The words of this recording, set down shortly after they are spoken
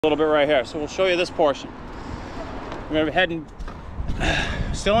A little bit right here, so we'll show you this portion. We're going to be heading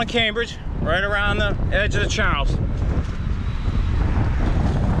still in Cambridge, right around the edge of the Charles.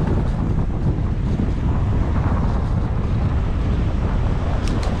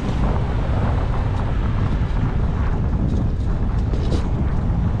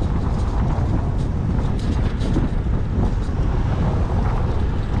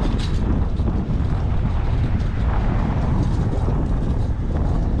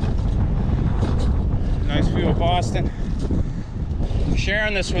 Nice view of Boston. I'm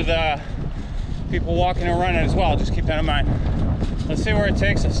sharing this with people walking and running as well. Just keep that in mind. Let's see where it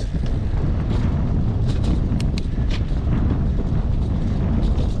takes us.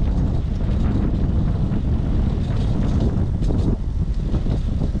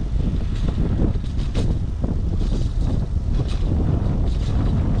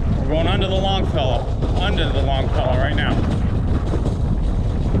 We're going under the Longfellow right now.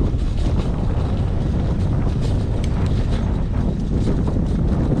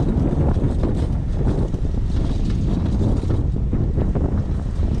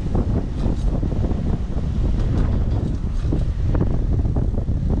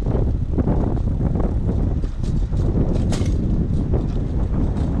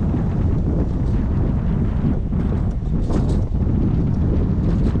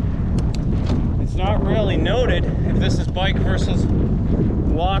 Not really noted if this is bike versus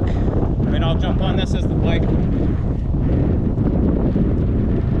walk. I mean, I'll jump on this as the bike.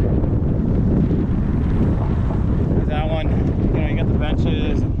 That one, you know, you got the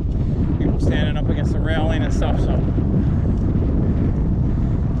benches and people standing up against the railing and stuff, so.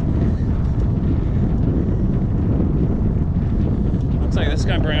 Looks like this is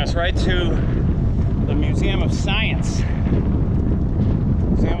gonna bring us right to the Museum of Science.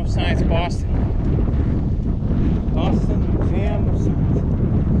 Museum of Science, Boston. Boston Museum of Science.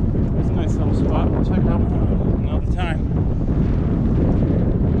 There's a nice little spot. We'll check it out another time.